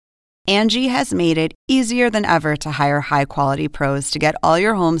Angie has made it easier than ever to hire high-quality pros to get all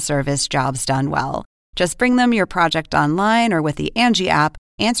your home service jobs done well. Just bring them your project online or with the Angie app,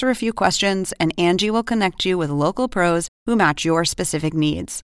 answer a few questions, and Angie will connect you with local pros who match your specific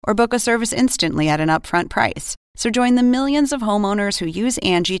needs. Or book a service instantly at an upfront price. So join the millions of homeowners who use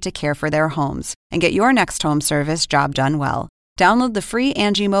Angie to care for their homes and get your next home service job done well. Download the free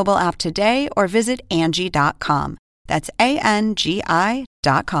Angie mobile app today or visit Angie.com. That's ANGI.com.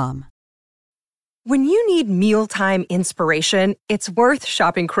 When you need mealtime inspiration, it's worth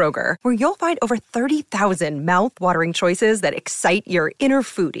shopping Kroger, where you'll find over 30,000 mouth-watering choices that excite your inner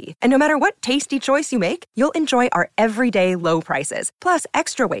foodie. And no matter what tasty choice you make, you'll enjoy our everyday low prices, plus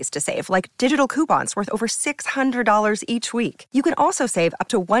extra ways to save, like digital coupons worth over $600 each week. You can also save up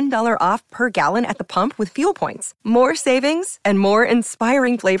to $1 off per gallon at the pump with fuel points. More savings and more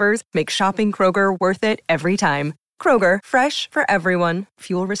inspiring flavors make shopping Kroger worth it every time. Kroger, fresh for everyone.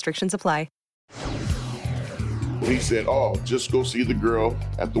 Fuel restrictions apply. He said, oh, just go see the girl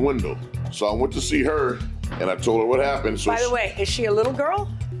at the window. So I went to see her, and I told her what happened. So by the way, is she a little girl?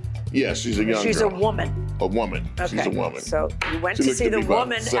 Yes, she's a young girl. She's a woman. A woman. Okay. She's a woman. So you went to see the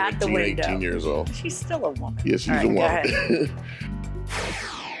woman at the window. 18 years old. She's still a woman. Yes, she's a woman.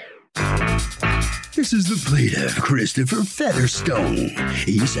 This is the plaintiff, Christopher Featherstone.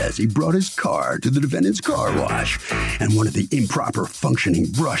 He says he brought his car to the defendant's car wash, and one of the improper functioning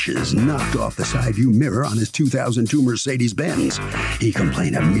brushes knocked off the side view mirror on his 2002 Mercedes-Benz. He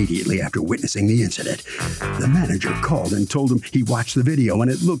complained immediately after witnessing the incident. The manager called and told him he watched the video, and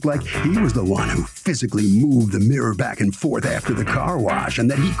it looked like he was the one who physically moved the mirror back and forth after the car wash,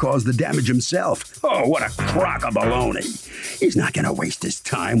 and that he caused the damage himself. Oh, what a crock of baloney. He's not going to waste his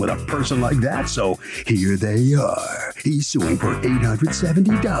time with a person like that, so here they are. He's suing for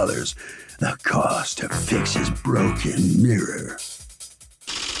 $870, the cost to fix his broken mirror.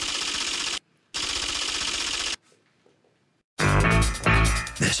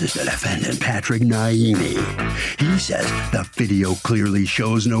 This is the defendant, Patrick Naimi. He says the video clearly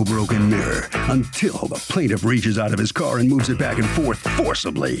shows no broken mirror until the plaintiff reaches out of his car and moves it back and forth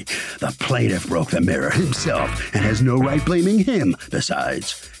forcibly. The plaintiff broke the mirror himself and has no right blaming him.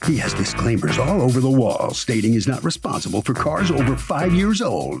 Besides, he has disclaimers all over the wall stating he's not responsible for cars over 5 years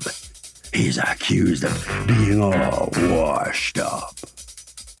old. He's accused of being all washed up.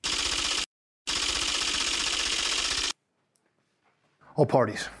 All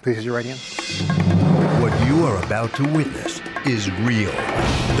parties, please raise your right hand. What you are about to witness is real.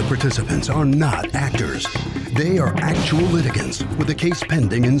 The participants are not actors. They are actual litigants with a case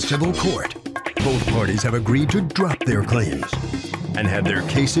pending in civil court. Both parties have agreed to drop their claims and have their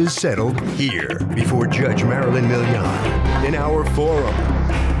cases settled here before Judge Marilyn Milian in our forum,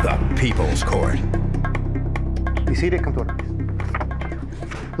 the People's Court. Be seated. Come to order,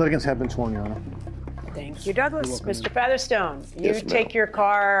 please. Litigants have been sworn, Your Honor. Thank you, Douglas. Mr. Featherstone, you Yes, take your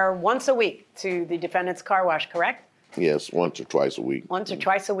car once a week to the defendant's car wash, correct? Yes, once or twice a week. Once or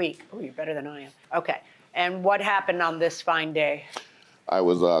twice a week. Oh, you're better than I am. Okay. And what happened on this fine day? I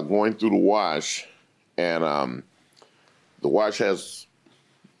was going through the wash, and the wash has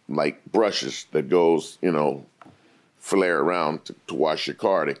like brushes that goes, flare around to wash your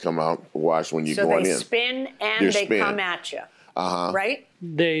car. They come out wash when you're going in. So they spin and they come at you. Right?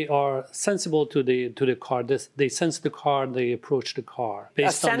 They are sensible to the car. They sense the car. They approach the car.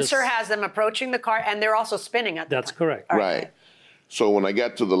 A sensor has them approaching the car, and they're also spinning at the That's time. correct. Right. So when I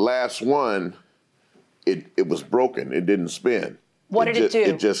got to the last one, it was broken. It didn't spin. What did it do?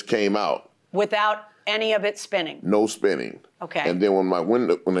 It just came out. Without any of it spinning? No spinning. Okay. And then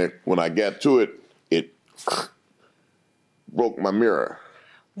when I got to it, it broke my mirror.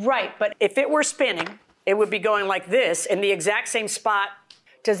 Right, but if it were spinning, it would be going like this in the exact same spot.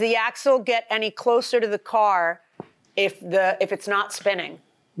 Does the axle get any closer to the car if it's not spinning?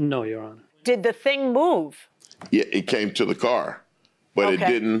 No, Your Honor. Did the thing move? Yeah, it came to the car, but it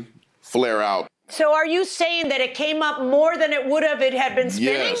didn't flare out. So are you saying that it came up more than it would have if it had been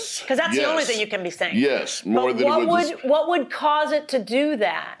spinning? Yes. Because that's the only thing you can be saying. Yes, more than it was. What would cause it to do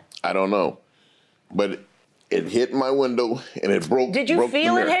that? I don't know, but it hit my window and it broke. Did you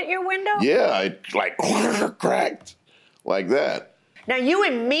feel it hit your window? Yeah, it like cracked like that. Now, you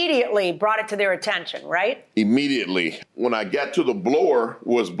immediately brought it to their attention, right? Immediately. When I got to the blower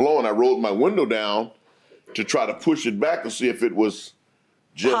was blowing, I rolled my window down to try to push it back to see if it was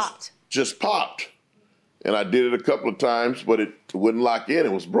just popped. And I did it a couple of times, but it wouldn't lock in.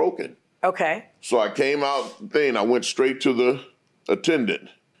 It was broken. Okay. So I came out I went straight to the attendant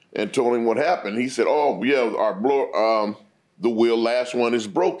and told him what happened. He said, oh, yeah, our blower, the last one is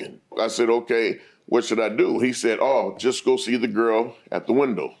broken. I said, okay, what should I do? He said, oh, just go see the girl at the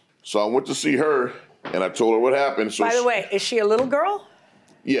window. So I went to see her, and I told her what happened. So By the way, is she a little girl?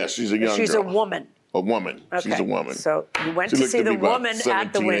 Yeah, she's a young She's girl. a woman. A woman. Okay. She's a woman. So you went She to looked see at the me about woman 17,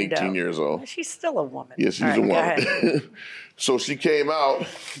 at the window. 18 years old. She's still a woman. Yeah, she's All right, a go woman. ahead. So she came out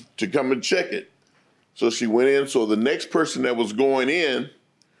to come and check it. So she went in. So the next person that was going in,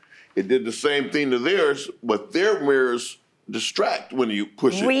 it did the same thing to theirs, but their mirrors distract when you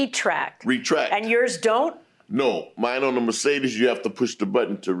push it. Retract. And yours don't? No, mine on the Mercedes, you have to push the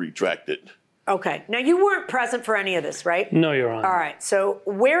button to retract it. Okay. Now, you weren't present for any of this, right? No, Your Honor. All right. So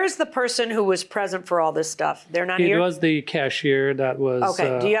where is the person who was present for all this stuff? They're not It here? was the cashier that was.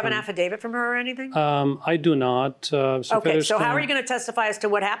 Okay. Do you have an affidavit from her or anything? I do not. Okay. So how Featherstone- are you going to testify as to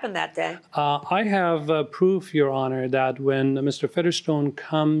what happened that day? I have proof, Your Honor, that when Mr. Featherstone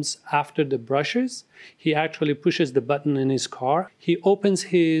comes after the brushes, he actually pushes the button in his car. He opens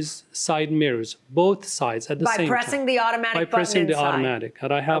his side mirrors, both sides at the By same time. pressing the automatic By button pressing the inside. automatic.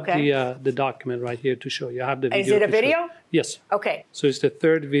 And I have Okay. the document right here to show you. I have the video. Is it a to show video? you. Yes. Okay. So it's the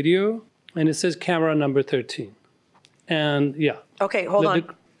third video, and it says camera number 13. And yeah. Okay, hold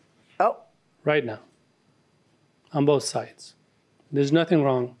on. Oh. Right now. On both sides. There's nothing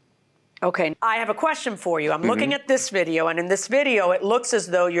wrong. Okay, I have a question for you. I'm looking at this video, and in this video, it looks as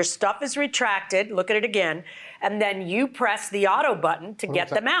though your stuff is retracted. Look at it again. And then you press the auto button to get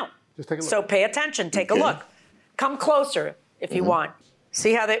them out. Just take a look. So pay attention. Take a look. Come closer if you want.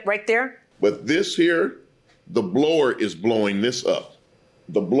 See how they, right there? But this here, the blower is blowing this up.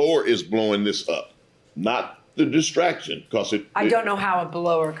 The blower is blowing this up, not the distraction, because I don't know how a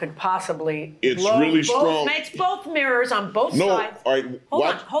blower could possibly It's blow really both, strong. It's both mirrors on both No, sides. all right,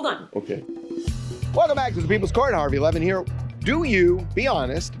 Hold on. Okay. Welcome back to the People's Court. Harvey Levin here. Do you, be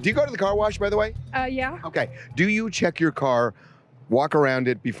honest, do you go to the car wash, by the way? Yeah. Okay. Do you check your car, walk around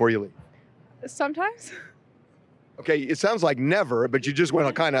it before you leave? Sometimes. Okay, it sounds like never, but you just want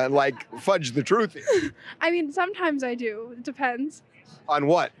to kind of like fudge the truth here. I mean, sometimes I do. It depends. On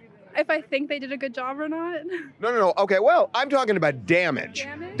what? If I think they did a good job or not. No. Okay, well, I'm talking about damage.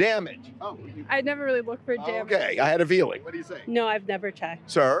 Damage? Oh. I never really look for damage. Okay, I had a feeling. What do you say? No, I've never checked.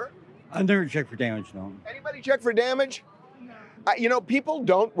 Sir? I've never checked for damage, no. Anybody check for damage? No. People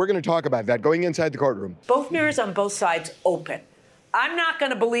don't. We're going to talk about that going inside the courtroom. Both mirrors on both sides open. I'm not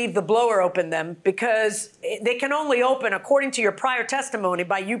going to believe the blower opened them because they can only open, according to your prior testimony,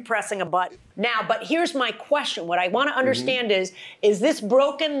 by you pressing a button. Now, but here's my question. What I want to understand is this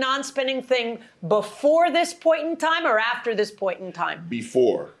broken, non-spinning thing before this point in time or after this point in time?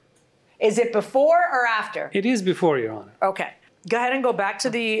 Before. Is it before or after? It is before, Your Honor. Okay. Go ahead and go back to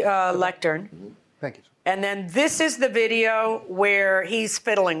the lectern. Thank you. And then this is the video where he's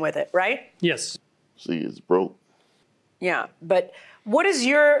fiddling with it, right? Yes. See, it's broke. Yeah, but what is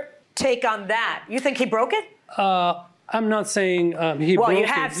your take on that? You think he broke it? I'm not saying he broke it. Well, you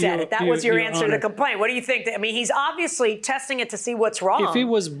have said it. That was your answer to the complaint. What do you think? I mean, he's obviously testing it to see what's wrong. If it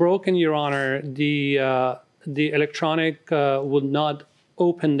was broken, Your Honor, the electronic would not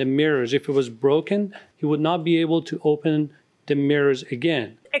open the mirrors. If it was broken, he would not be able to open the mirrors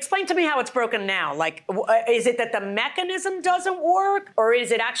again. Explain to me how it's broken now. Like, is it that the mechanism doesn't work, or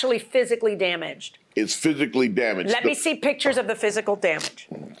is it actually physically damaged? It's physically damaged. Let me see pictures of the physical damage.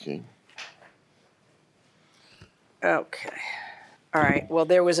 Okay. Okay. All right. Well,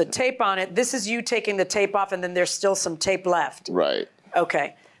 there was a tape on it. This is you taking the tape off, and then there's still some tape left. Right.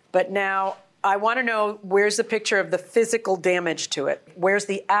 Okay. But now I want to know, where's the picture of the physical damage to it? Where's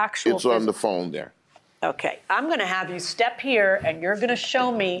the actual It's on the phone there. Okay. I'm going to have you step here, and you're going to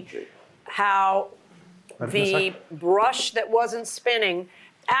show me how the brush that wasn't spinning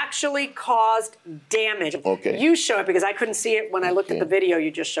actually caused damage. Okay. You show it because I couldn't see it when I looked at the video you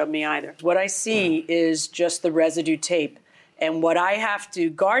just showed me either. What I see is just the residue tape. And what I have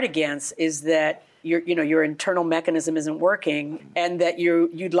to guard against is that your internal mechanism isn't working, and that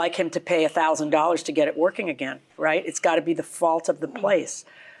you'd like him to pay $1,000 to get it working again, right? It's got to be the fault of the place.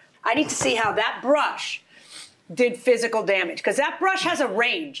 I need to see how that brush did physical damage, because that brush has a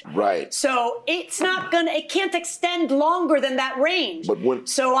range. Right. So it can't extend longer than that range. But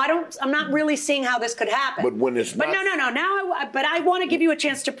I'm not really seeing how this could happen. But when it's not. But no. But I want to give you a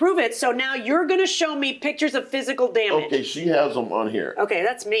chance to prove it. So now you're going to show me pictures of physical damage. Okay, she has them on here. Okay,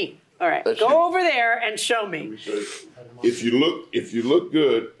 that's me. All right, That's go you. over there and show me. If you look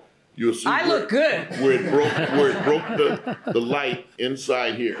good, you'll see. I look good. Where it broke the light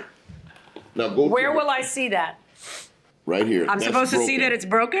inside here. Now go. Where will I see that? Right here. I'm supposed to see that it's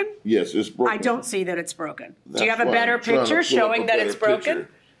broken? Yes, it's broken. I don't see that it's broken. Do That's you have a why better I'm trying to picture pull up showing a that better it's broken?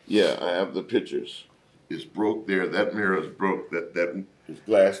 picture. Yeah, I have the pictures. It's broke there. That mirror is broke. That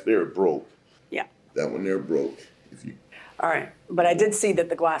glass there broke. Yeah. That one there broke. All right, but I did see that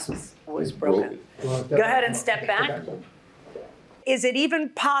the glass was broken. Go ahead and step back. Is it even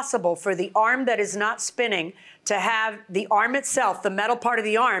possible for the arm that is not spinning to have the arm itself, the metal part of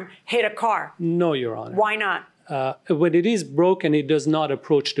the arm, hit a car? No, Your Honor. Why not? When it is broken, it does not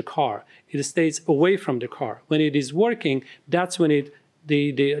approach the car. It stays away from the car. When it is working, that's when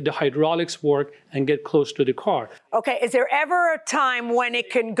the hydraulics work and get close to the car. Okay, is there ever a time when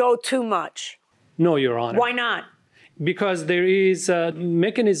it can go too much? No, Your Honor. Why not? Because there is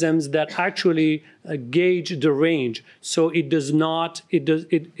mechanisms that actually gauge the range. So it does not,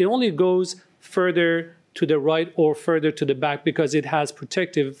 it only goes further to the right or further to the back because it has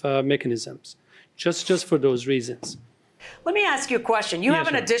protective mechanisms, just for those reasons. Let me ask you a question. You have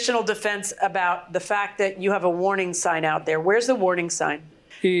an additional defense about the fact that you have a warning sign out there. Where's the warning sign?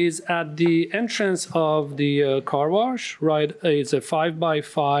 Is at the entrance of the car wash, right? It's a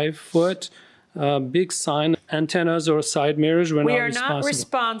 5x5 foot big sign. Antennas or side mirrors, we are not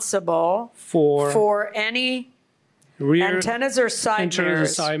responsible for any rear antennas or side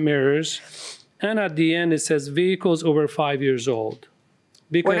mirrors. Or side mirrors. And at the end, it says vehicles over 5 years old.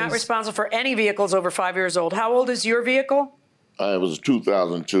 We're not responsible for any vehicles over 5 years old. How old is your vehicle? It was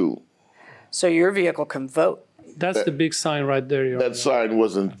 2002. So your vehicle can vote. That's the big sign right there, Your Honor. That sign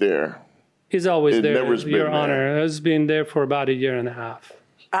wasn't there. It's always there, never's been Your there. Honor. It's been there for about a year and a half.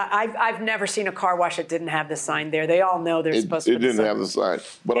 I've never seen a car wash that didn't have the sign there. They all know they're supposed to put the sign. It didn't have the sign.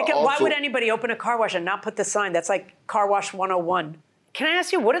 But Why would anybody open a car wash and not put the sign? That's like Car Wash 101. Can I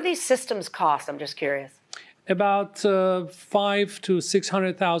ask you, what do these systems cost? I'm just curious. About $500,000 to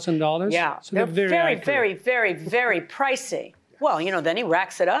 $600,000. Yeah, so they're very, very pricey. Well, you know, then he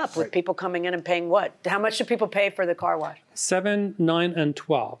racks it up with people coming in and paying what? How much do people pay for the car wash? 7, 9, and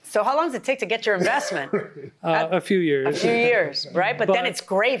 12. So how long does it take to get your investment? A few years. A few years, right? But then it's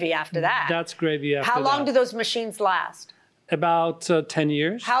gravy after that. That's gravy after that. How long do those machines last? About 10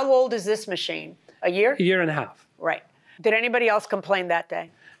 years. How old is this machine? A year? A year and a half. Right. Did anybody else complain that day?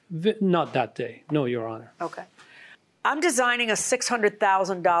 Not that day, no, Your Honor. Okay. I'm designing a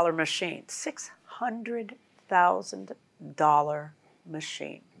 $600,000 machine. $600,000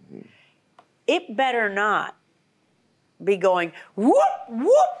 machine. It better not be going whoop,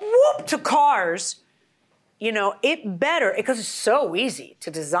 whoop, whoop to cars. You know, it better, because it's so easy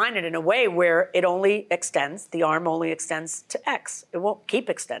to design it in a way where it only extends, the arm only extends to X. It won't keep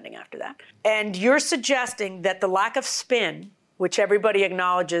extending after that. And you're suggesting that the lack of spin, which everybody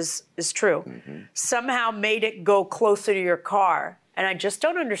acknowledges is true, somehow made it go closer to your car. And I just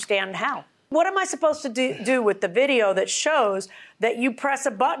don't understand how. What am I supposed to do with the video that shows that you press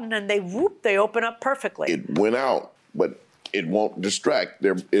a button and they open up perfectly? It went out, but it won't distract.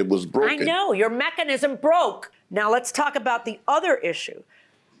 It was broken. I know, your mechanism broke. Now let's talk about the other issue.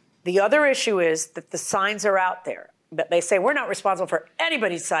 The other issue is that the signs are out there. But they say we're not responsible for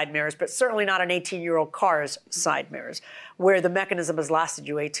anybody's side mirrors, but certainly not an 18-year-old car's side mirrors, where the mechanism has lasted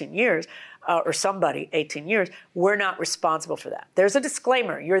you 18 years, or somebody 18 years. We're not responsible for that. There's a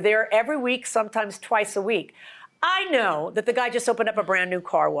disclaimer. You're there every week, sometimes twice a week. I know that the guy just opened up a brand new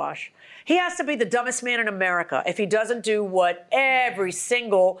car wash. He has to be the dumbest man in America if he doesn't do what every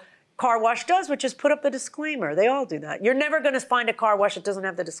single car wash does, which is put up the disclaimer. They all do that. You're never going to find a car wash that doesn't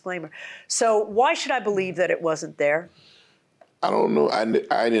have the disclaimer. So why should I believe that it wasn't there? I don't know. I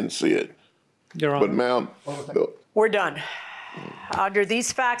didn't see it. You're but, ma'am, we're done. Under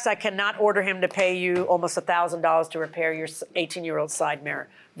these facts, I cannot order him to pay you almost $1,000 to repair your 18-year-old side mirror.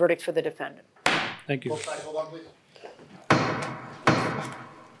 Verdict for the defendant. Thank you. Hold on, please.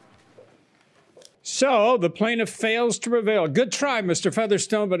 So the plaintiff fails to prevail. Good try, Mr.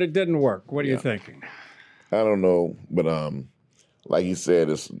 Featherstone, but it didn't work. What are you thinking? I don't know, but like he said,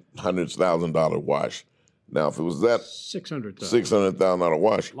 it's $100,000 wash. Now, if it was that $600,000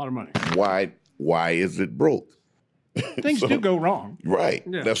 wash, a lot of money. Why is it broke? Things do go wrong. Right.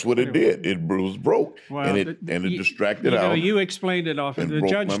 Yeah. That's what it did. It was broke, well, and it distracted out. You explained it off, and the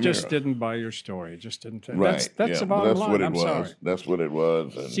judge just didn't buy your story. Just didn't. Right. That's the bottom line. I'm sorry. That's what it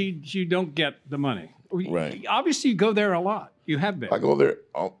was. And see, you don't get the money. Right. Obviously, you go there a lot. You have been. I go there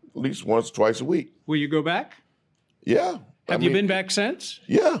at least once, twice a week. Will you go back? Yeah. Have you been back since?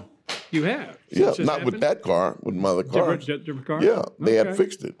 Yeah. You have? Yeah, not with that car, with my other car. Different car? Yeah, they had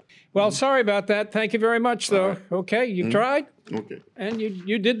fixed it. Well, sorry about that. Thank you very much, though. Right. Okay, you tried. Okay. And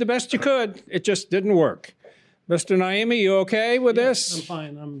you did the best you could. It just didn't work. Mr. Naimi, you okay with this? I'm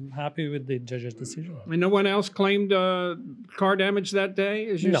fine. I'm happy with the judge's decision. And no one else claimed car damage that day,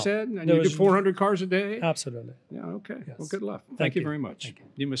 as you said? And you do 400 cars a day? Absolutely. Yeah, okay. Yes. Well, good luck. Thank you very much. Thank you.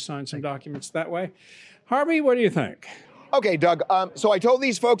 You must sign some documents that way. Harvey, what do you think? Okay, Doug, so I told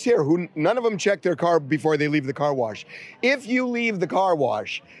these folks here who none of them check their car before they leave the car wash. If you leave the car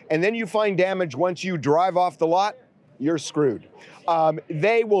wash and then you find damage once you drive off the lot, you're screwed.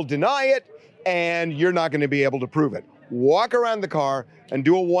 They will deny it and you're not going to be able to prove it. Walk around the car and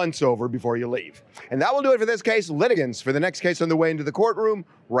do a once-over before you leave. And that will do it for this case. Litigants for the next case on the way into the courtroom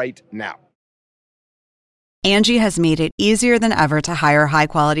right now. Angie has made it easier than ever to hire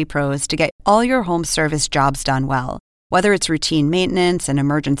high-quality pros to get all your home service jobs done well. Whether it's routine maintenance, an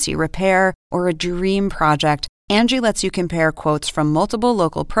emergency repair, or a dream project, Angie lets you compare quotes from multiple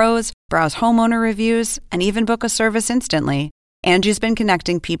local pros, browse homeowner reviews, and even book a service instantly. Angie's been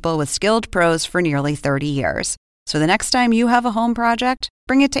connecting people with skilled pros for nearly 30 years. So the next time you have a home project,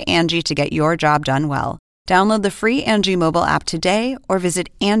 bring it to Angie to get your job done well. Download the free Angie mobile app today or visit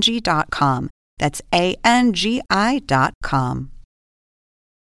Angie.com. That's ANGI.com.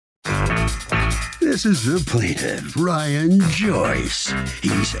 This is the plaintiff, Ryan Joyce. He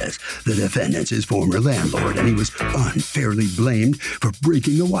says the defendant's his former landlord and he was unfairly blamed for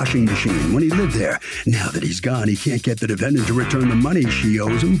breaking the washing machine when he lived there. Now that he's gone, he can't get the defendant to return the money she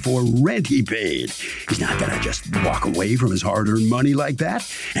owes him for rent he paid. He's not going to just walk away from his hard-earned money like that,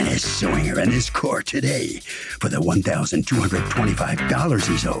 and is suing her in his court today for the $1,225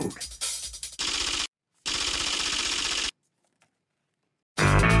 he's owed.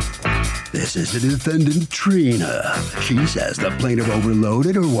 This is the defendant, Trina. She says the plaintiff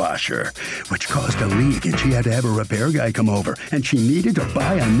overloaded her washer, which caused a leak, and she had to have a repair guy come over, and she needed to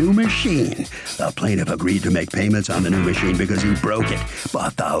buy a new machine. The plaintiff agreed to make payments on the new machine because he broke it,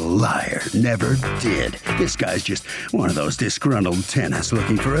 but the liar never did. This guy's just one of those disgruntled tenants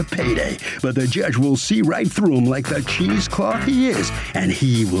looking for a payday, but the judge will see right through him like the cheesecloth he is, and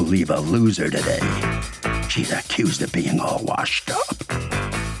he will leave a loser today. She's accused of being all washed up.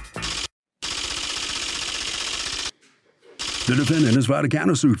 The defendant has filed a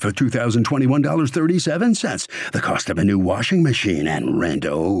countersuit for $2,021.37, the cost of a new washing machine and rent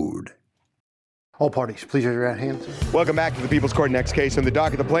owed. All parties, please raise your right hands. Welcome back to the People's Court. Next case on the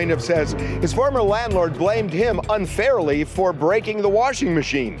docket. The plaintiff says his former landlord blamed him unfairly for breaking the washing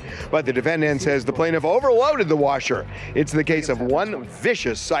machine. But the defendant says the plaintiff overloaded the washer. It's the case of one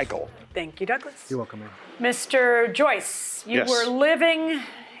vicious cycle. Thank you, Douglas. You're welcome, ma'am. Mr. Joyce, you were living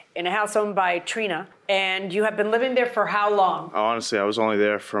in a house owned by Trina, and you have been living there for how long? Honestly, I was only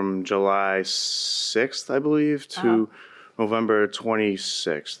there from July 6th, I believe, to November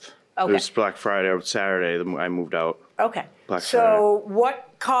 26th. Okay. It was Black Friday or Saturday. I moved out. Okay. Black So what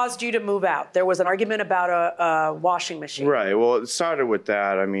caused you to move out? There was an argument about a washing machine. Right. Well, it started with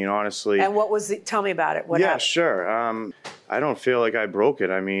that. I mean, honestly. And what was it? Tell me about it. What happened? Sure. I don't feel like I broke it.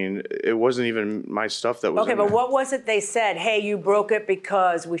 I mean, it wasn't even my stuff that was Okay, in but there. what was it they said? Hey, you broke it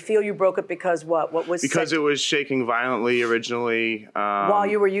because, we feel you broke it because what? What was Because it was shaking violently originally. While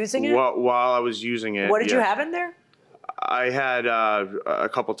you were using it? While I was using it. What did you have in there? I had a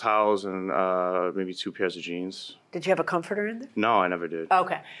couple towels and maybe 2 pairs of jeans. Did you have a comforter in there? No, I never did.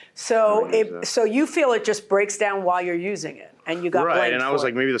 Okay. So so you feel it just breaks down while you're using it, and you got blamed Right, and I was for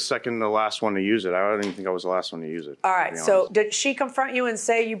like maybe the second to last one to use it. I don't even think I was the last one to use it. All right, so did she confront you and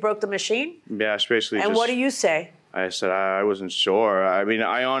say you broke the machine? Yeah, she basically And what do you say? I said I wasn't sure. I mean,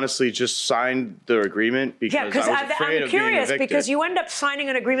 I honestly just signed the agreement because I was afraid I'm of curious being evicted. because you end up signing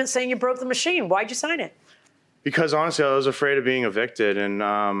an agreement saying you broke the machine. Why'd you sign it? Because honestly, I was afraid of being evicted, and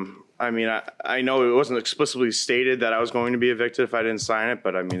I mean, I know it wasn't explicitly stated that I was going to be evicted if I didn't sign it,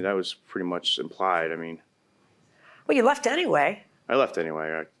 but I mean, that was pretty much implied. I mean, well, you left anyway. I left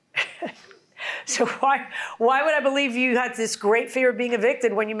anyway. So why would I believe you had this great fear of being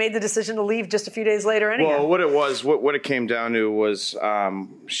evicted when you made the decision to leave just a few days later anyway? Well, what it came down to was I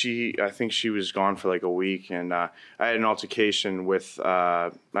think she was gone for like a week, and I had an altercation with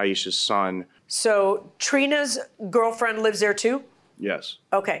Aisha's son. So Trina's girlfriend lives there too? Yes.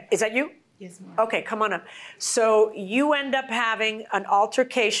 Okay. Is that you? Yes, ma'am. Okay, come on up. So you end up having an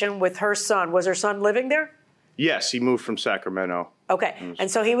altercation with her son. Was her son living there? Yes, he moved from Sacramento. Okay.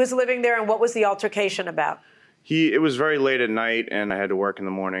 And so he was living there, and what was the altercation about? It was very late at night, and I had to work in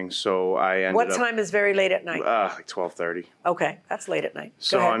the morning, so I ended up... What time is very late at night? Like 12:30. Okay, that's late at night.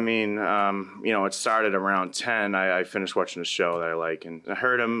 So, I mean, it started around 10. I finished watching a show that I like, and I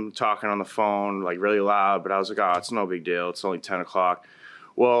heard him talking on the phone, like, really loud, but I was like, oh, it's no big deal. It's only 10 o'clock.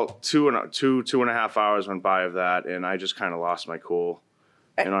 Well, two and a half hours went by of that, and I just kind of lost my cool.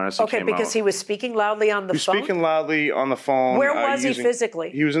 And honestly okay, because he was speaking loudly on the phone? He was speaking loudly on the phone. Where was he physically?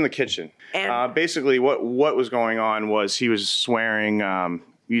 He was in the kitchen. And basically, what was going on was he was swearing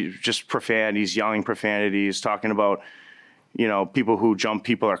just profanities, yelling profanities, talking about people who jump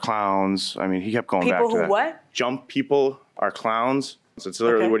people are clowns. I mean, he kept going back to that. People who what? Jump people are clowns. So it's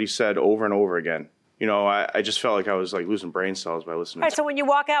literally what he said over and over again. I just felt like I was like losing brain cells by listening. All right, so when you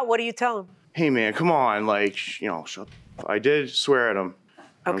walk out, what do you tell him? Hey man, come on, shut. I did swear at him.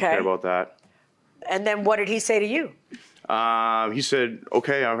 I don't care about that. And then what did he say to you? He said,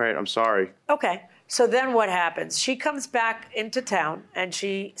 okay, all right, I'm sorry. Okay. So then what happens? She comes back into town and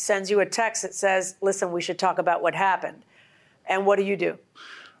she sends you a text that says, listen, we should talk about what happened. And what do you do?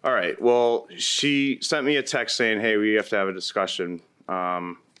 All right. Well, she sent me a text saying, hey, we have to have a discussion.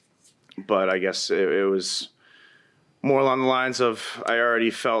 But I guess it was more along the lines of I already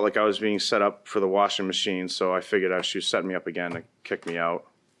felt like I was being set up for the washing machine. So I figured she was setting me up again to kick me out.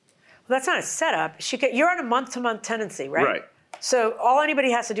 Well, that's not a setup. You're on a month-to-month tenancy, right? Right. So all anybody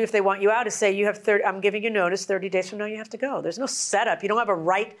has to do if they want you out is say, I'm giving you notice, 30 days from now you have to go. There's no setup. You don't have a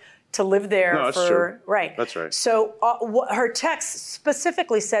right to live there. No, that's true. Right. That's right. So her text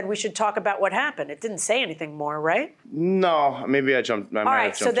specifically said we should talk about what happened. It didn't say anything more, right? No, maybe I jumped. All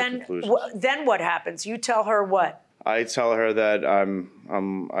right, so then what happens? You tell her what? I tell her that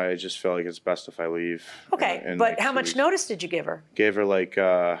I just feel like it's best if I leave. Okay, but how much notice did you give her? Gave her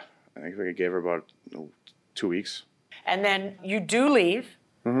I think I gave her about 2 weeks. And then you do leave,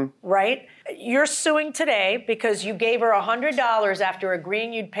 right? You're suing today because you gave her $100 after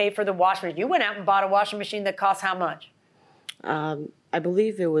agreeing you'd pay for the washing machine. You went out and bought a washing machine that cost how much? I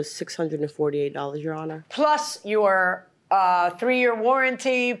believe it was $648, Your Honor. Plus your 3-year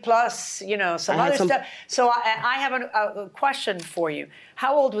warranty, plus, some other stuff. So I have a question for you.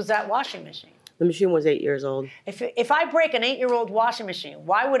 How old was that washing machine? The machine was 8 years old. If I break an 8-year-old washing machine,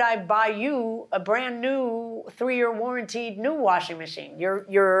 why would I buy you a brand new 3-year warranted new washing machine?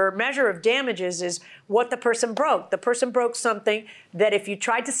 Your measure of damages is what the person broke. The person broke something that if you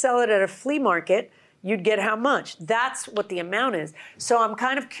tried to sell it at a flea market, you'd get how much? That's what the amount is. So I'm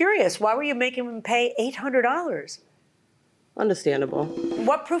kind of curious. Why were you making him pay $800? Understandable.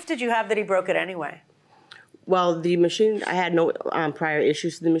 What proof did you have that he broke it anyway? Well, the machine, I had no prior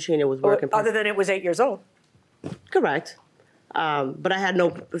issues to the machine. It was working. Other than it was 8 years old. Correct. But I had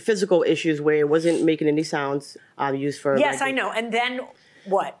no physical issues where it wasn't making any sounds used for... Yes, I know. And then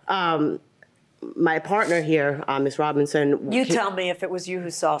what? My partner here, Ms. Robinson... You tell me if it was you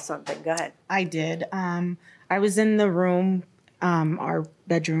who saw something. Go ahead. I did. I was in the room, our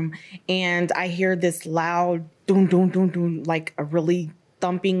bedroom, and I hear this loud doom, doom, doom, doom, like a really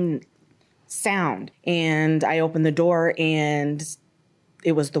thumping sound. And I opened the door and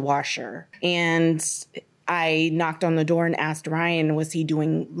it was the washer. And I knocked on the door and asked Ryan, was he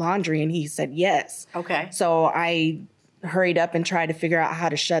doing laundry? And he said yes. Okay. So I hurried up and tried to figure out how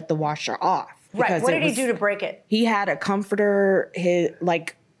to shut the washer off. Right. What did he do to break it? He had a comforter,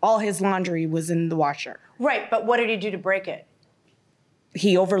 all his laundry was in the washer. Right, but what did he do to break it?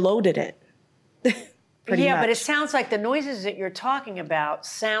 He overloaded it. Pretty much. But it sounds like the noises that you're talking about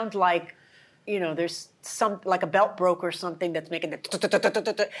sound like, there's like a belt broke or something that's making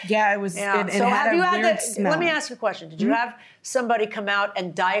the... Yeah, it was... Yeah. It had a weird smell. Let me ask you a question. Did you have somebody come out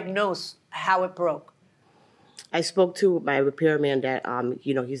and diagnose how it broke? I spoke to my repairman that,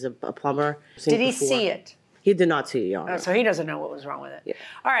 he's a plumber. Did he see it? He did not see it, Your Honor. Oh, so he doesn't know what was wrong with it. Yeah.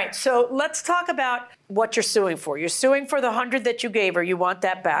 All right, so let's talk about what you're suing for. You're suing for the $100 that you gave her. You want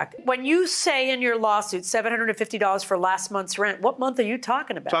that back. When you say in your lawsuit $750 for last month's rent, what month are you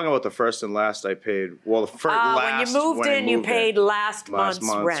talking about? Talking about the first and last I paid. Well, the first when you moved in, you paid last month's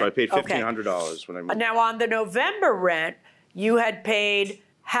rent. So I paid $1,500 when I moved. Now on the November rent, you had paid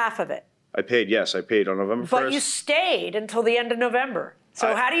half of it. I paid on November 1st. But you stayed until the end of November.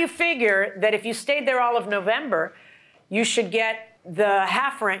 So how do you figure that if you stayed there all of November, you should get the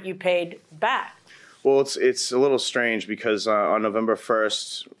half rent you paid back? Well, it's a little strange because on November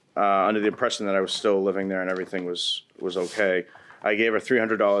 1st, under the impression that I was still living there and everything was okay, I gave her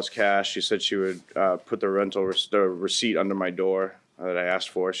 $300 cash. She said she would put the receipt under my door that I asked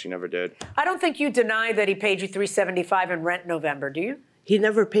for. She never did. I don't think you deny that he paid you $375 in rent in November, do you? He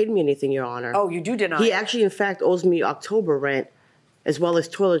never paid me anything, Your Honor. Oh, you do deny He it. actually, in fact, owes me October rent as well as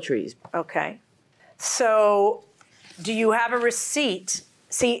toiletries. Okay. So do you have a receipt?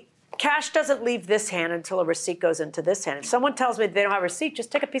 See, cash doesn't leave this hand until a receipt goes into this hand. If someone tells me they don't have a receipt,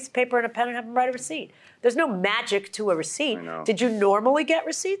 just take a piece of paper and a pen and have them write a receipt. There's no magic to a receipt. I know. Did you normally get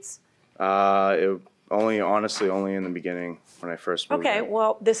receipts? Honestly, only in the beginning when I first moved. Okay,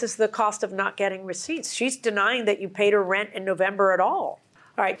 well, this is the cost of not getting receipts. She's denying that you paid her rent in November at all.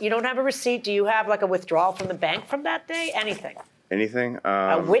 All right, you don't have a receipt. Do you have like a withdrawal from the bank from that day? Anything? Anything?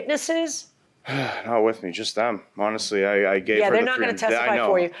 Witnesses? Not with me, just them. Honestly, I gave her Yeah, they're the not going to 300 testify I know,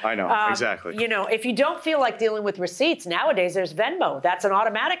 for you. I know, exactly. You know, if you don't feel like dealing with receipts, nowadays there's Venmo. That's an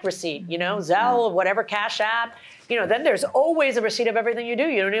automatic receipt, you know, Zelle, whatever, Cash App. You know, then there's always a receipt of everything you do.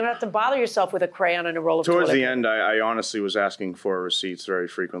 You don't even have to bother yourself with a crayon and a roll of Towards toilet the paper. end, I honestly was asking for receipts very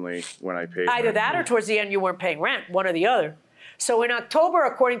frequently when I paid. Either that or towards the end you weren't paying rent, one or the other. So in October,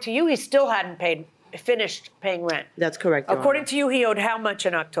 according to you, he still hadn't finished paying rent. That's correct, Your According Honor. to you, he owed how much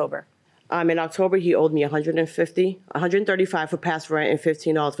in October? In October, he owed me $135 for past rent and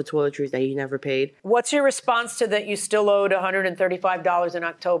 $15 for toiletries that he never paid. What's your response to that you still owed $135 in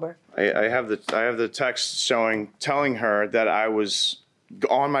October? I have the text telling her that I was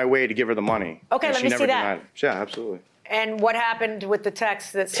on my way to give her the money. Okay, and let she me never see that. denied it. Yeah, absolutely. And what happened with the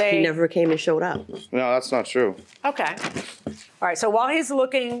texts that say... He never came and showed up. No, that's not true. Okay. All right, so while he's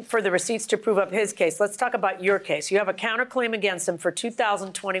looking for the receipts to prove up his case, let's talk about your case. You have a counterclaim against him for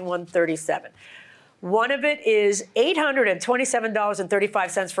 $2,021.37. One of it is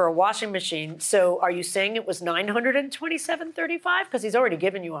 $827.35 for a washing machine. So are you saying it was $927.35? Because he's already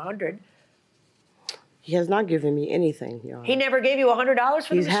given you $100. He has not given me anything, Your Honor. He never gave you $100 for the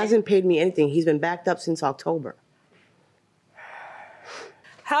He machine? hasn't paid me anything. He's been backed up since October.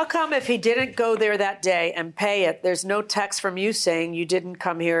 How come if he didn't go there that day and pay it, there's no text from you saying you didn't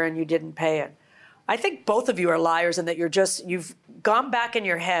come here and you didn't pay it? I think both of you are liars and that you've gone back in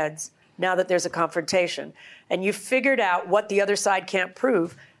your heads now that there's a confrontation and you've figured out what the other side can't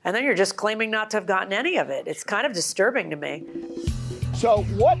prove, and then you're just claiming not to have gotten any of it. It's kind of disturbing to me. So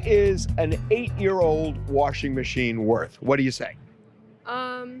what is an 8-year-old washing machine worth? What do you say?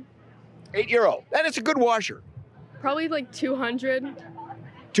 8-year-old. And it's a good washer. Probably like $200.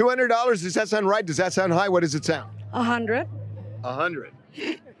 $200? Does that sound right? Does that sound high? What does it sound? 100. 100.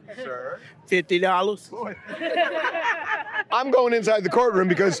 Sir? $50. I'm going inside the courtroom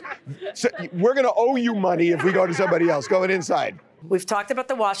because we're going to owe you money if we go to somebody else. Going inside. We've talked about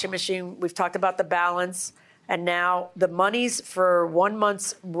the washing machine. We've talked about the balance. And now the monies for 1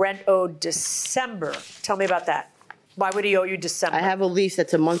 month's rent owed December. Tell me about that. Why would he owe you December? I have a lease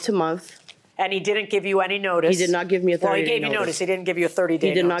that's a month to month. And he didn't give you any notice. He did not give me a 30-day Well, he gave you notice. He didn't give you a 30-day notice.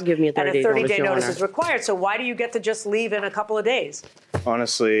 He did not give me a 30-day notice. And a 30-day Your notice Honor. is required. So why do you get to just leave in a couple of days?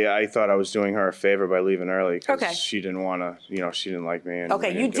 Honestly, I thought I was doing her a favor by leaving early because Okay. she didn't want to, she didn't like me. And we Okay,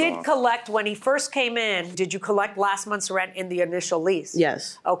 you didn't get did along. collect when he first came in. Did you collect last month's rent in the initial lease?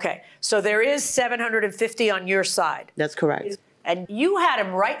 Yes. Okay, so there is $750 on your side. That's correct. And you had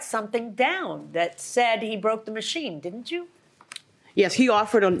him write something down that said he broke the machine, didn't you? Yes, he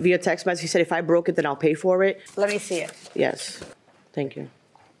offered via text message. He said, if I broke it, then I'll pay for it. Let me see it. Yes. Thank you.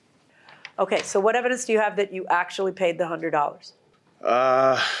 Okay, so what evidence do you have that you actually paid the $100?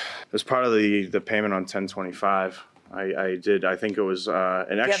 As part of the payment on 1025, I did. I think it was an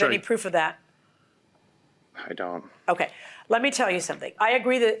Do you extra. have any proof of that? I don't. Okay, let me tell you something. I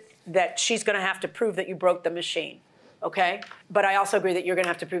agree that she's going to have to prove that you broke the machine, okay? But I also agree that you're going to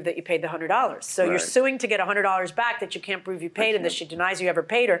have to prove that you paid the $100. So you're Right. suing to get $100 back that you can't prove you paid and that she denies you ever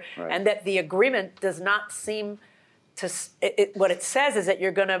paid her, Right. and that the agreement does not seem to, what it says is that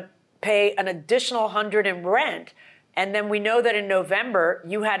you're going to pay an additional $100 in rent, and then we know that in November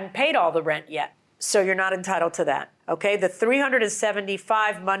you hadn't paid all the rent yet. So you're not entitled to that, okay? The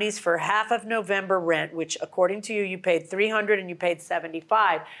 $375 monies for half of November rent, which according to you, you paid $300 and you paid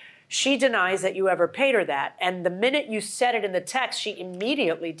 $75. She denies that you ever paid her that. And the minute you said it in the text, she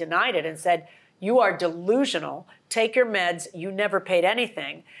immediately denied it and said, you are delusional. Take your meds. You never paid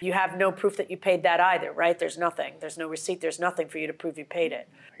anything. You have no proof that you paid that either, right? There's nothing. There's no receipt. There's nothing for you to prove you paid it.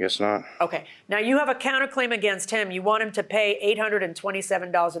 I guess not. Okay. Now you have a counterclaim against him. You want him to pay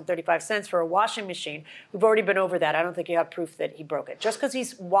 $827.35 for a washing machine. We've already been over that. I don't think you have proof that he broke it. Just because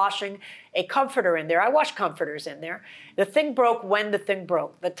he's washing a comforter in there. I wash comforters in there. The thing broke when the thing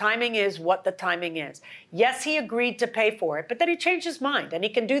broke. The timing is what the timing is. Yes, he agreed to pay for it, but then he changed his mind, and he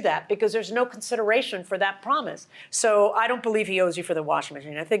can do that because there's no consideration for that promise. So I don't believe he owes you for the washing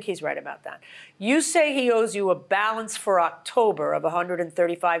machine. I think he's right about that. You say he owes you a balance for October of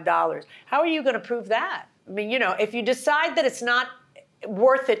 $135. How are you going to prove that? I mean, if you decide that it's not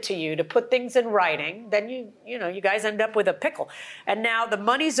worth it to you to put things in writing, then you guys end up with a pickle. And now the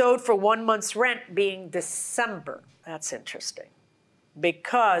money's owed for 1 month's rent being December. That's interesting.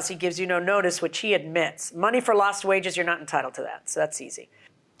 Because he gives you no notice, which he admits. Money for lost wages, you're not entitled to that. So that's easy.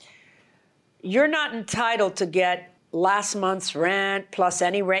 You're not entitled to get last month's rent plus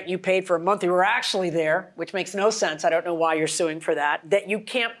any rent you paid for a month you were actually there, which makes no sense. I don't know why you're suing for that you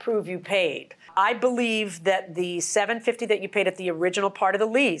can't prove you paid. I believe that the $750 that you paid at the original part of the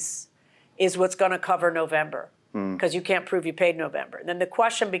lease is what's going to cover November. because you can't prove you paid November. And then the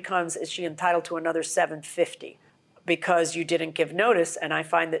question becomes, is she entitled to another $750 because you didn't give notice? And I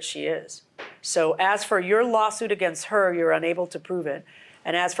find that she is. So as for your lawsuit against her, you're unable to prove it.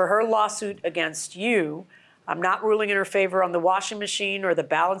 And as for her lawsuit against you, I'm not ruling in her favor on the washing machine or the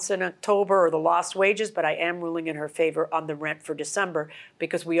balance in October or the lost wages, but I am ruling in her favor on the rent for December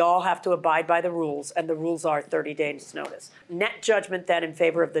because we all have to abide by the rules, and the rules are 30 days notice. Net judgment then in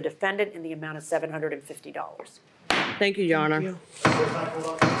favor of the defendant in the amount of $750. Thank you, Your Honor.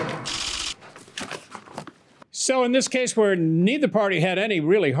 So in this case where neither party had any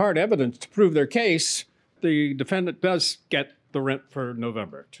really hard evidence to prove their case, the defendant does get the rent for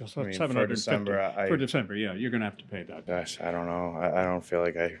November. So I mean, for December, for December, yeah, you're going to have to pay that. Gosh, I don't know. I don't feel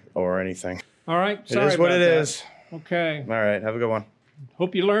like I owe her anything. All right. It is what it is. Okay. All right. Have a good one.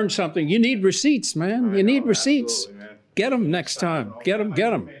 Hope you learned something. You need receipts, man. You need receipts. Get them next time. Get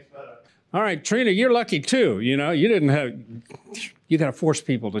them. All right, Trina, you're lucky too. You know, you got to force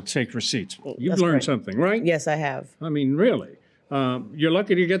people to take receipts. You've learned something, right? Yes, I have. I mean, really. You're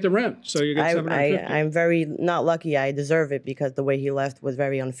lucky to get the rent, so you get $750. I'm very not lucky. I deserve it because the way he left was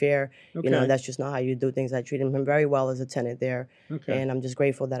very unfair. Okay. You know, that's just not how you do things. I treated him very well as a tenant there, Okay. and I'm just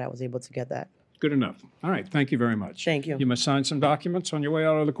grateful that I was able to get that. Good enough. All right, thank you very much. Thank you. You must sign some documents on your way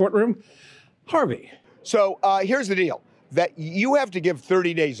out of the courtroom. Harvey. So here's the deal, that you have to give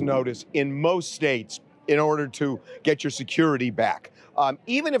 30 days notice in most states in order to get your security back.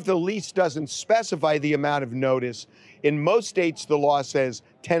 Even if the lease doesn't specify the amount of notice, in most states the law says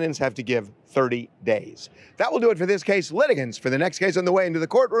tenants have to give 30 days. That will do it for this case. Litigants for the next case on the way into the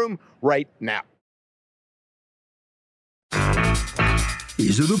courtroom right now.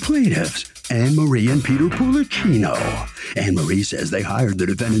 These are the plaintiffs, Anne-Marie and Peter Pulicino. Anne-Marie says they hired the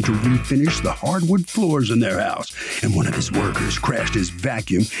defendant to refinish the hardwood floors in their house, and one of his workers crashed his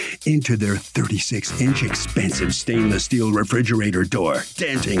vacuum into their 36-inch expensive stainless steel refrigerator door,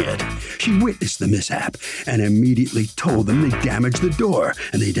 denting it. She witnessed the mishap and immediately told them they damaged the door,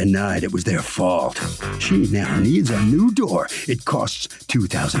 and they denied it was their fault. She now needs a new door. It costs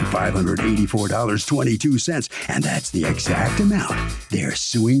 $2,584.22, and that's the exact amount they're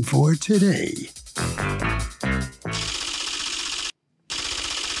suing for today.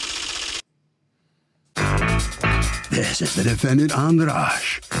 This is the defendant,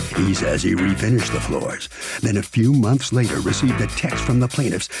 Andrash. He says he refinished the floors, then a few months later received a text from the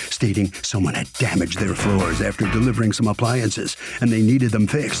plaintiffs stating someone had damaged their floors after delivering some appliances and they needed them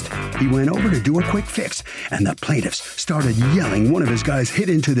fixed. He went over to do a quick fix, and the plaintiffs started yelling one of his guys hit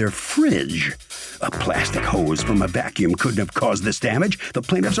into their fridge. A plastic hose from a vacuum couldn't have caused this damage. The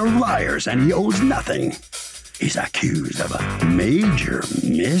plaintiffs are liars, and he owes nothing. He's accused of a major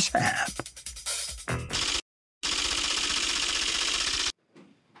mishap.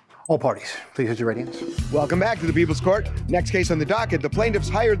 All parties, please hit your ratings. Welcome back to the People's Court. Next case on the docket, the plaintiffs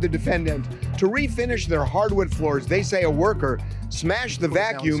hired the defendant to refinish their hardwood floors. They say a worker smashed the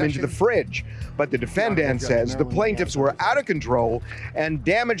vacuum into the fridge, but the defendant says the plaintiffs were out of control and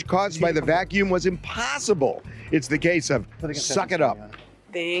damage caused by the vacuum was impossible. It's the case of suck it up.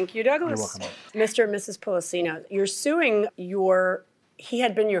 Thank you, Douglas. You're welcome. Mr. and Mrs. Policino, you're suing he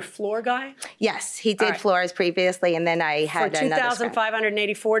had been your floor guy? Yes, he did floors previously, and then I had for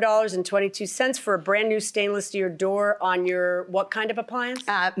 $2,584.22 for a brand new stainless steel door on your what kind of appliance?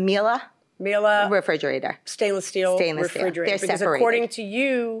 Miele refrigerator. Stainless steel refrigerator. They're because separated. according to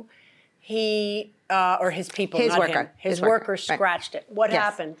you, he or his people, his not worker, him, his worker scratched it. What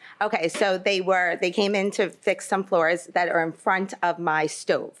happened? Okay, so they came in to fix some floors that are in front of my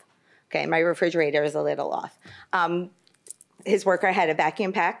stove. Okay, my refrigerator is a little off. His worker had a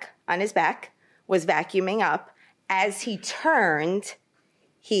vacuum pack on his back, was vacuuming up. As he turned,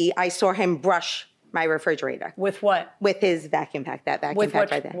 I saw him brush my refrigerator. With what? With his vacuum pack, that vacuum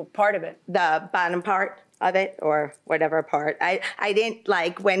pack right there. What part of it? The bottom part of it, or whatever part. I didn't,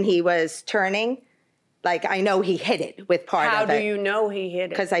 like, when he was turning, like, I know he hit it with part of it. How do you know he hit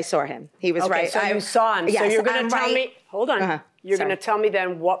it? Because I saw him. He was right. So you saw him. Yes, so you're going to tell right. me, hold on. You're going to tell me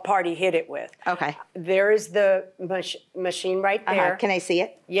then what part he hit it with. Okay. There is the machine right there. Can I see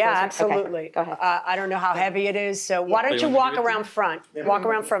it? Yeah, Okay. absolutely. Go ahead. I don't know how heavy it is, so why don't you walk around front? Walk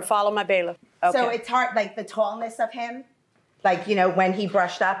around front, follow my bailiff. Okay. So it's hard, like the tallness of him, like, you know, when he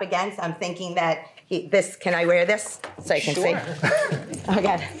brushed up against, I'm thinking that can I wear this so I can see?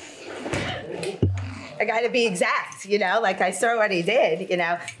 Okay. I got to be exact, you know, like I saw what he did, you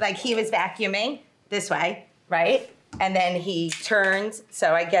know, like he was vacuuming this way, right? And then he turned,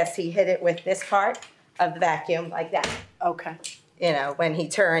 so I guess he hit it with this part of the vacuum like that. Okay. You know, when he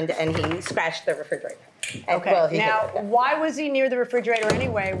turned and he scratched the refrigerator. Okay. Well, he Now, did. why was he near the refrigerator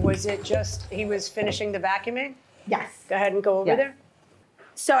anyway? Was it just he was finishing the vacuuming? Yes. Go ahead and go over Yes. there.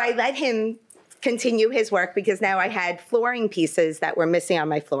 So I let him continue his work because now I had flooring pieces that were missing on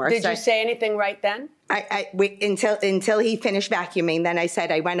my floor. Did So you say anything right then? until he finished vacuuming, then I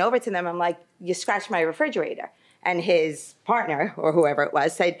said, I went over to them, I'm like, you scratched my refrigerator. And his partner, or whoever it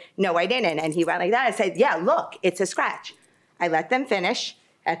was, said, no, I didn't. And he went like that. I said, yeah, look, it's a scratch. I let them finish.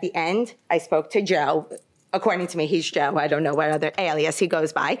 At the end, I spoke to Joe. According to me, he's Joe. I don't know what other alias he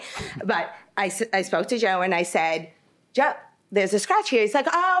goes by. But I spoke to Joe and I said, Joe, there's a scratch here. He's like,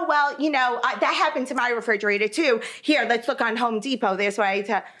 oh, well, that happened to my refrigerator too. Here, let's look on Home Depot. There's why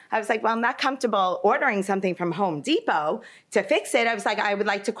I was like, well, I'm not comfortable ordering something from Home Depot to fix it. I was like, I would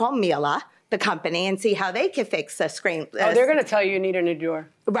like to call Miele, the company, and see how they can fix a screen. They're going to tell you need a new door.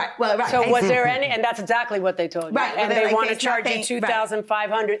 Right. Well, right. So was there any? And that's exactly what they told you. Right. And Well, they like, want to there's charge nothing- you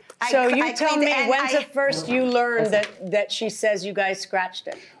 $2,500. So you tell me, when's the first you learned that she says you guys scratched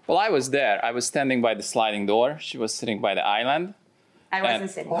it? Well, I was there. I was standing by the sliding door. She was sitting by the island. I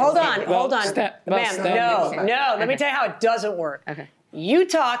wasn't sitting. Hold on. Ma'am, No. Let me tell you how it doesn't work. Okay. You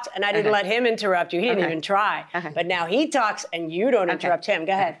talked, and I didn't let him interrupt you. He didn't Okay. even try. Okay. But now he talks, and you don't interrupt him.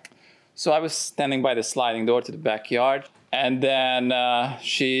 Go ahead. So I was standing by the sliding door to the backyard, and then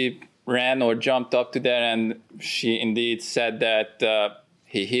she ran or jumped up to there, and she indeed said that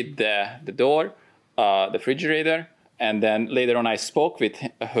he hit the door, the refrigerator, and then later on I spoke with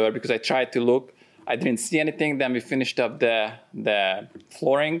her because I tried to look. I didn't see anything. Then we finished up the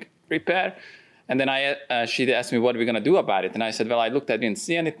flooring repair, and then she asked me what are we gonna do about it, and I said, well, I looked, I didn't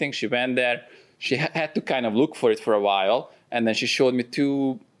see anything. She went there. She had to kind of look for it for a while, and then she showed me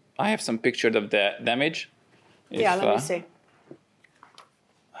two. I have some pictures of the damage. Yeah, let me see.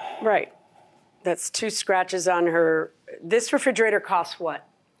 Right. That's 2 scratches on her. This refrigerator costs what?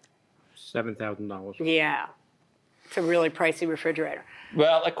 $7,000. Yeah. It's a really pricey refrigerator.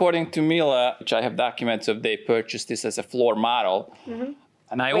 Well, according to Miele, which I have documents of, they purchased this as a floor model. Mm-hmm.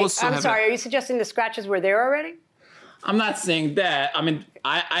 And I Wait, also I'm have sorry, are you suggesting the scratches were there already? I'm not saying that. I mean,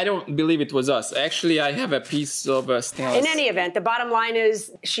 I don't believe it was us. Actually, I have a piece of stainless. In any event, the bottom line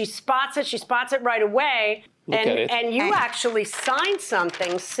is she spots it right away. Look at it. And you actually signed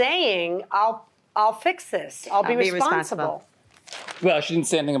something saying, I'll fix this. I'll be responsible. Well, she didn't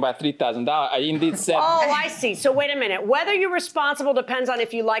say anything about $3,000. I indeed said. Oh, I see. So wait a minute. Whether you're responsible depends on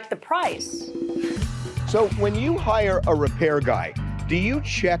if you like the price. So when you hire a repair guy, do you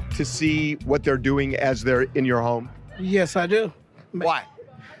check to see what they're doing as they're in your home? Yes, I do. Why?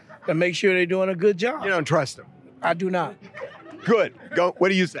 To make sure they're doing a good job. You don't trust them? I do not. Good. Go. What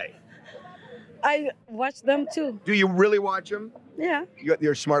do you say? I watch them too. Do you really watch them? Yeah.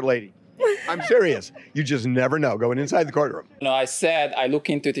 You're a smart lady. I'm serious. You just never know. Going inside the courtroom. No, I said I look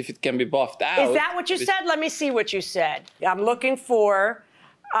into it if it can be buffed out. Is that what you said? Let me see what you said. I'm looking for,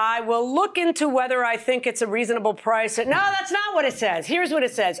 I will look into whether I think it's a reasonable price. No, that's not what it says. Here's what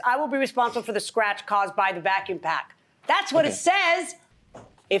it says. I will be responsible for the scratch caused by the vacuum pack. That's what it says.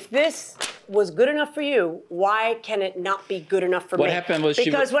 If this was good enough for you, why can it not be good enough for me? What happened was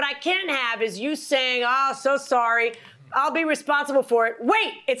because what I can't have is you saying, oh, so sorry, I'll be responsible for it.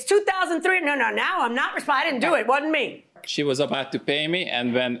 Wait, it's 2003. No, now I'm not responsible. I didn't do it. It wasn't me. She was about to pay me,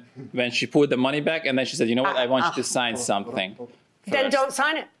 and when she put the money back, and then she said, you know what, I want you to sign something. Then don't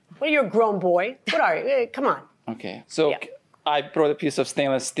sign it. Well, you're a grown boy. What are you? Hey, come on. Okay, so I brought a piece of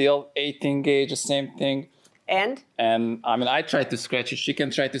stainless steel, 18 gauge, the same thing. And I mean, I tried to scratch it. She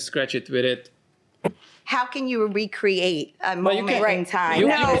can try to scratch it with it. How can you recreate a moment in time? You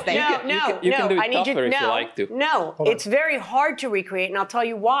No, can do I it need you. tougher if you like to. No, it's very hard to recreate, and I'll tell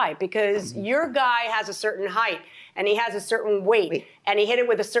you why. Because your guy has a certain height, and he has a certain weight, and he hit it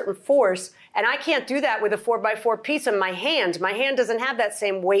with a certain force, and I can't do that with a 4x4 piece in my hand. My hand doesn't have that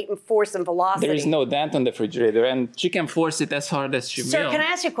same weight and force and velocity. There is no dent on the refrigerator, and she can force it as hard as she will. Sir, can I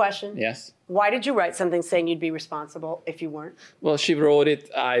ask you a question? Yes. Why did you write something saying you'd be responsible if you weren't? Well, she wrote it.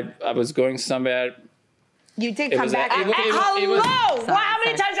 I was going somewhere. You did It come was back. a- it was- Hello! Sorry, How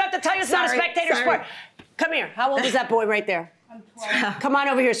many times do I have to tell you it's not a spectator sport? Come here. How old is that boy right there? I'm 12. Come on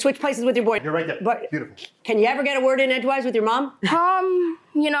over here. Switch places with your boy. You're right there. Beautiful. Can you ever get a word in edgewise with your mom?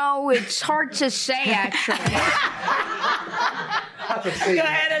 It's hard to say actually. Go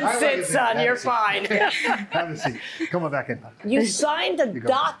ahead and sit, son. You're fine. Have a seat. Come on back in. You signed a You go.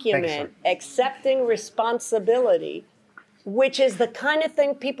 document Thanks, accepting responsibility, which is the kind of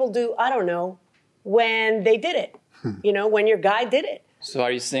thing people do, I don't know, when they did it. When your guy did it. So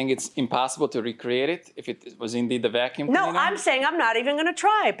are you saying it's impossible to recreate it if it was indeed the vacuum No, cleaner? I'm saying I'm not even going to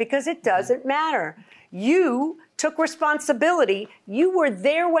try it because it doesn't matter. You took responsibility. You were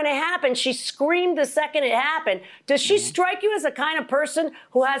there when it happened. She screamed the second it happened. Does she strike you as the kind of person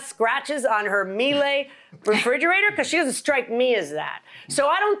who has scratches on her Miele refrigerator? Because she doesn't strike me as that. So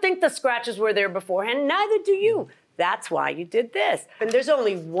I don't think the scratches were there beforehand. Neither do you. That's why you did this. And there's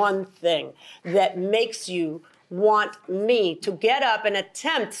only one thing that makes you want me to get up and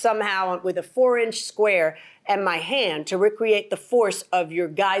attempt somehow with a 4-inch square and my hand to recreate the force of your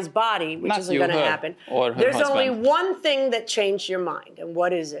guy's body, which isn't going to happen. There's only one thing that changed your mind. And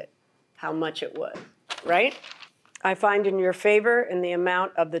what is it? How much it was, right? I find in your favor in the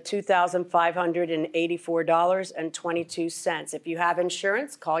amount of the $2,584.22. If you have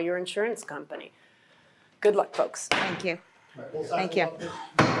insurance, call your insurance company. Good luck, folks. Thank you. Thank you.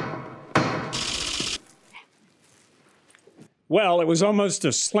 Well, it was almost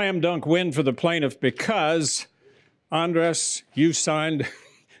a slam dunk win for the plaintiff because, Andres, you signed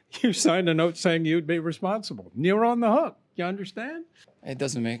a note saying you'd be responsible. You're on the hook. You understand? It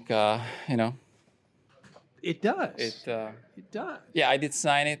doesn't make, It does. It does. Yeah, I did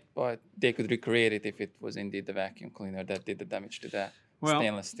sign it, but they could recreate it if it was indeed the vacuum cleaner that did the damage to that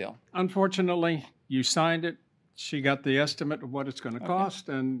stainless steel. Unfortunately, you signed it. She got the estimate of what it's going to cost,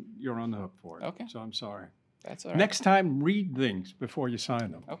 and you're on the hook for it. Okay. So I'm sorry. That's all right. Next time, read things before you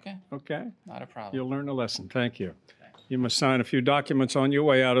sign them. Okay. Okay? Not a problem. You'll learn a lesson. Thank you. You must sign a few documents on your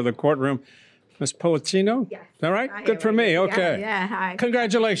way out of the courtroom. Ms. Politano? Yes. All right? Good for me. Okay. Yeah, hi.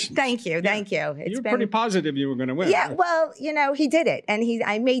 Congratulations. Thank you. Thank you. You were pretty positive you were going to win. Yeah, well, he did it. And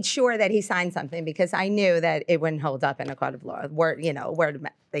I made sure that he signed something because I knew that it wouldn't hold up in a court of law.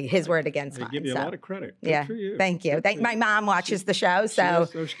 His word against mine. I give you a lot of credit. Good yeah. for you. Thank you. My mom watches the show, so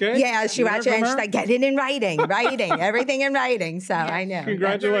okay. Yeah, she watches and she's like, get it in writing, everything in writing. So I know.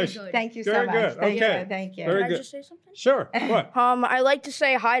 Congratulations. Thank you so Very much. good. Thank Okay. you. Thank you. Very Can I good. just say something? Sure. What? I like to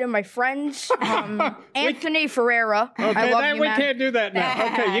say hi to my friends. Anthony Ferreira. Okay, I love you, we man. can't do that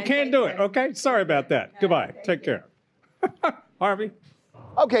now. Okay, you can't do it. Okay, sorry about that. Goodbye. Take care. Harvey?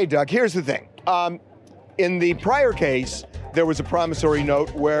 Okay, Doug, here's the thing. In the prior case, there was a promissory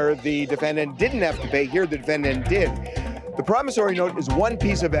note where the defendant didn't have to pay. Here, the defendant did. The promissory note is one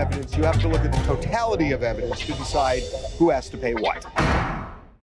piece of evidence. You have to look at the totality of evidence to decide who has to pay what.